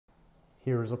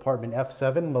Here's apartment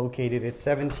F7 located at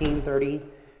 1730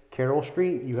 Carroll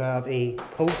Street. You have a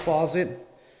coat closet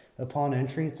upon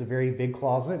entry. It's a very big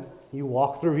closet. You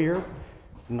walk through here,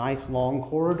 nice long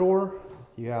corridor.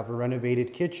 You have a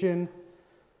renovated kitchen,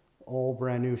 all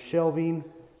brand new shelving,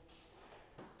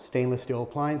 stainless steel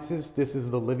appliances. This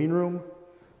is the living room.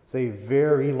 It's a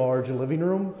very large living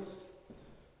room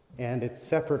and it's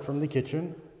separate from the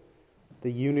kitchen.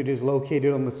 The unit is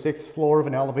located on the 6th floor of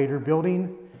an elevator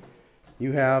building.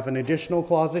 You have an additional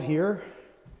closet here.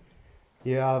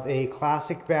 You have a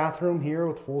classic bathroom here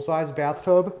with full-size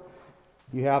bathtub.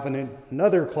 You have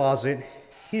another closet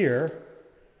here.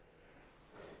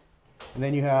 And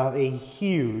then you have a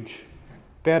huge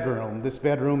bedroom. This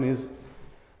bedroom is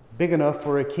big enough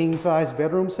for a king-size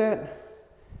bedroom set.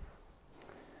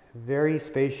 Very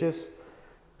spacious.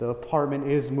 The apartment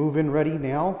is move-in ready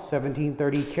now.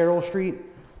 1730 Carroll Street,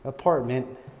 apartment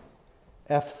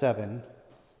F7.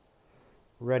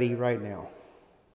 Ready right now.